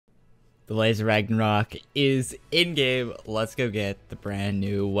The Lazer Ragnarok is in-game. Let's go get the brand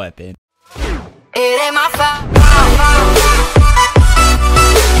new weapon. It ain't my fault.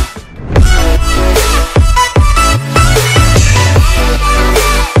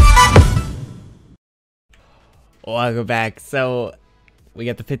 Welcome back. So we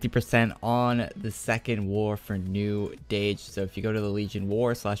got the 50% on the second war for new Dage. So if you go to the Legion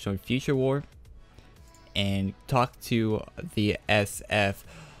War / join Future War and talk to the SF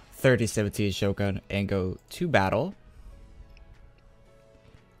 3017 Shogun and go to battle,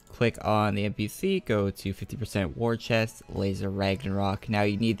 click on the NPC, go to 50% war chest, Lazer Ragnarok. Now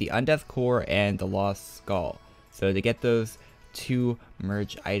you need the Undeath Core and the Lost Skull. So to get those two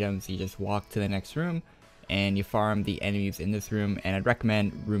merge items, you just walk to the next room and you farm the enemies in this room. And I'd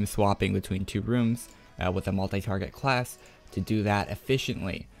recommend room swapping between two rooms with a multi-target class to do that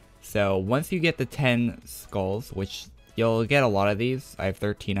efficiently. So once you get the 10 skulls, which you'll get a lot of these, I have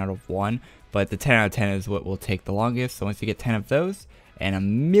 13 out of 1, but the 10 out of 10 is what will take the longest. So once you get 10 of those and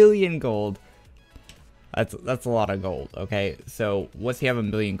 1,000,000 gold, that's a lot of gold. Okay, so once you have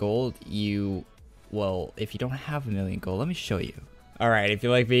 1,000,000 gold, if you don't have 1,000,000 gold, let me show you. Alright, if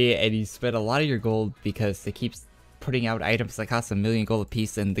you're like me and you spend a lot of your gold because they keep putting out items that cost 1,000,000 gold a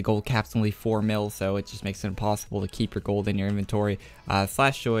piece and the gold cap's only 4 mil, so it just makes it impossible to keep your gold in your inventory,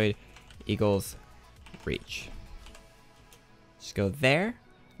 /joy equals reach. Just go there.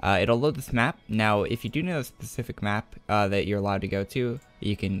 It'll load this map. Now, if you do know a specific map that you're allowed to go to,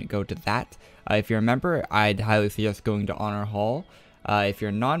 you can go to that. If you're a member, I'd highly suggest going to Honor Hall. If you're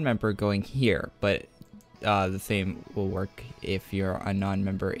a non-member, going here, but the same will work if you're a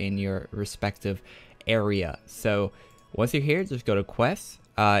non-member in your respective area. So once you're here, just go to quests.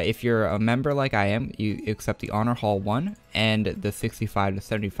 If you're a member like I am, you accept the Honor Hall 1 and the 65 to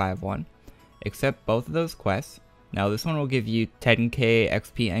 75 one. Accept both of those quests. Now this one will give you 10k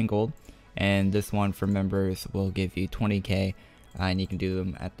XP and gold, and this one for members will give you 20k, and you can do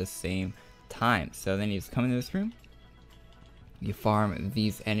them at the same time. So then you just come into this room, you farm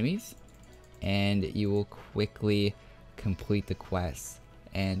these enemies, and you will quickly complete the quest,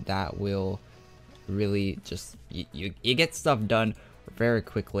 and that will really just you get stuff done very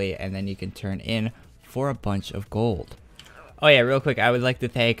quickly, and then you can turn in for a bunch of gold. Oh yeah, real quick, I would like to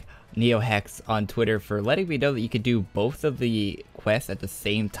thank NeoHex on Twitter for letting me know that you could do both of the quests at the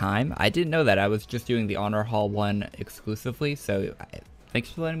same time. I didn't know that. I was just doing the Honor Hall 1 exclusively, so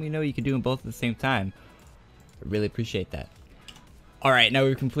thanks for letting me know you could do them both at the same time. I really appreciate that. Alright, now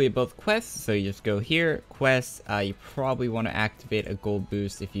we've completed both quests, so you just go here, quests. You probably want to activate a gold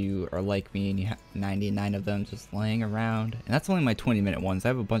boost if you are like me and you have 99 of them just laying around. And that's only my 20-minute ones. I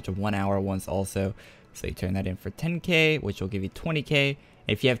have a bunch of 1-hour ones also. So you turn that in for 10k, which will give you 20k.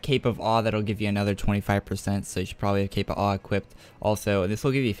 If you have Cape of Awe, that'll give you another 25%, so you should probably have Cape of Awe equipped. Also, this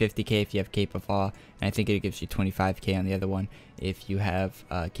will give you 50k if you have Cape of Awe, and I think it gives you 25k on the other one if you have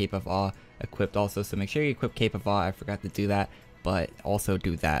Cape of Awe equipped also. So make sure you equip Cape of Awe. I forgot to do that, but also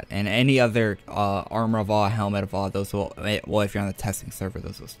do that. And any other Armor of Awe, Helmet of Awe, those will, well, if you're on the testing server,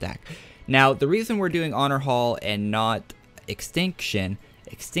 those will stack. Now, the reason we're doing Honor Hall and not Extinction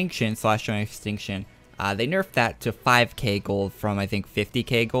 / join Extinction, they nerfed that to 5k gold from, I think,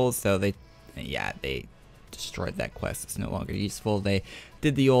 50k gold, so they destroyed that quest. It's no longer useful. They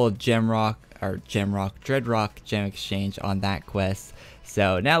did the old Dreadrock gem exchange on that quest.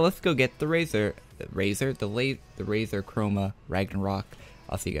 So now let's go get the Lazer Chroma Ragnarok.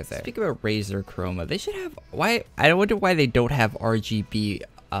 I'll see you guys there. Speaking about Lazer Chroma, they should have, I wonder why they don't have RGB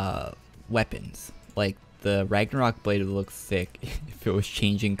weapons. Like, the Ragnarok blade would look sick if it was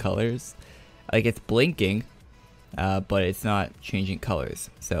changing colors. Like, it's blinking, but it's not changing colors.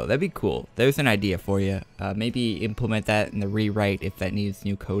 So that'd be cool. There's an idea for you. Maybe implement that in the rewrite if that needs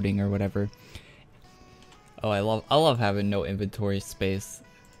new coding or whatever. Oh, I love having no inventory space.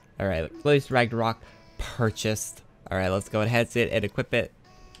 Alright, Lazer Ragnarok purchased. Alright, let's go ahead and equip it.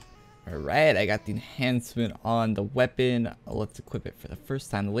 Alright, I got the enhancement on the weapon. Let's equip it for the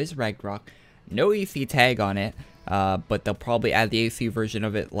first time. The Lazer Ragnarok. No AC tag on it, but they'll probably add the AC version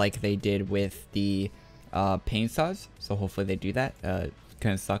of it like they did with the pain saws. So hopefully they do that. It's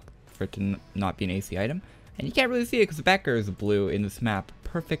kind of suck for it to not be an AC item. And you can't really see it because the background is blue in this map.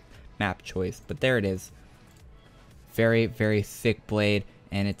 Perfect map choice, but there it is. Very, very sick blade,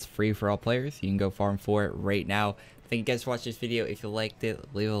 and it's free for all players. You can go farm for it right now. Thank you guys for watching this video. If you liked it,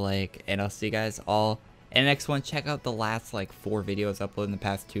 leave a like, and I'll see you guys all in the next one. Check out the last 4 videos uploaded in the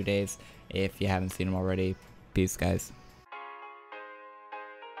past 2 days if you haven't seen them already. Peace, guys.